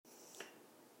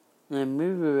The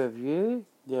movie review,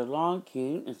 The Lion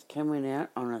King, is coming out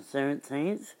on the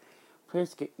 17th.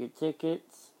 Please get your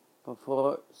tickets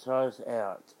before it sells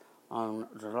out on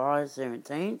July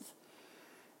 17th.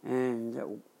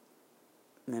 And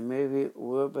the movie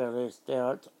will be released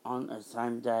out on the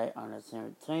same day on the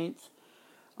 17th.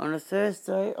 On the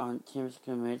Thursday on Tim's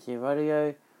Community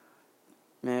Radio,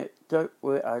 now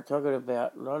we are talking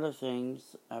about a lot of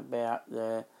things about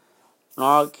the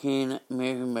Lion King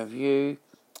movie review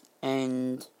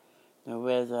and the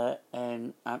weather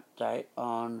and update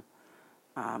on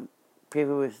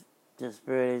people with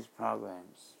disabilities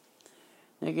programs.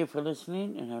 Thank you for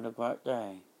listening and have a great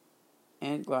day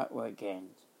and great weekend.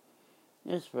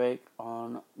 This week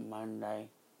on Monday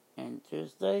and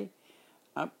Tuesday,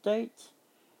 update.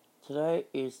 Today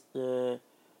is the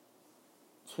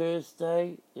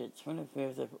Tuesday, the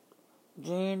 25th of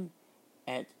June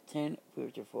at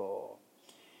 10:54.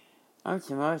 I'm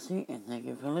Tim Morrissey and thank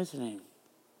you for listening.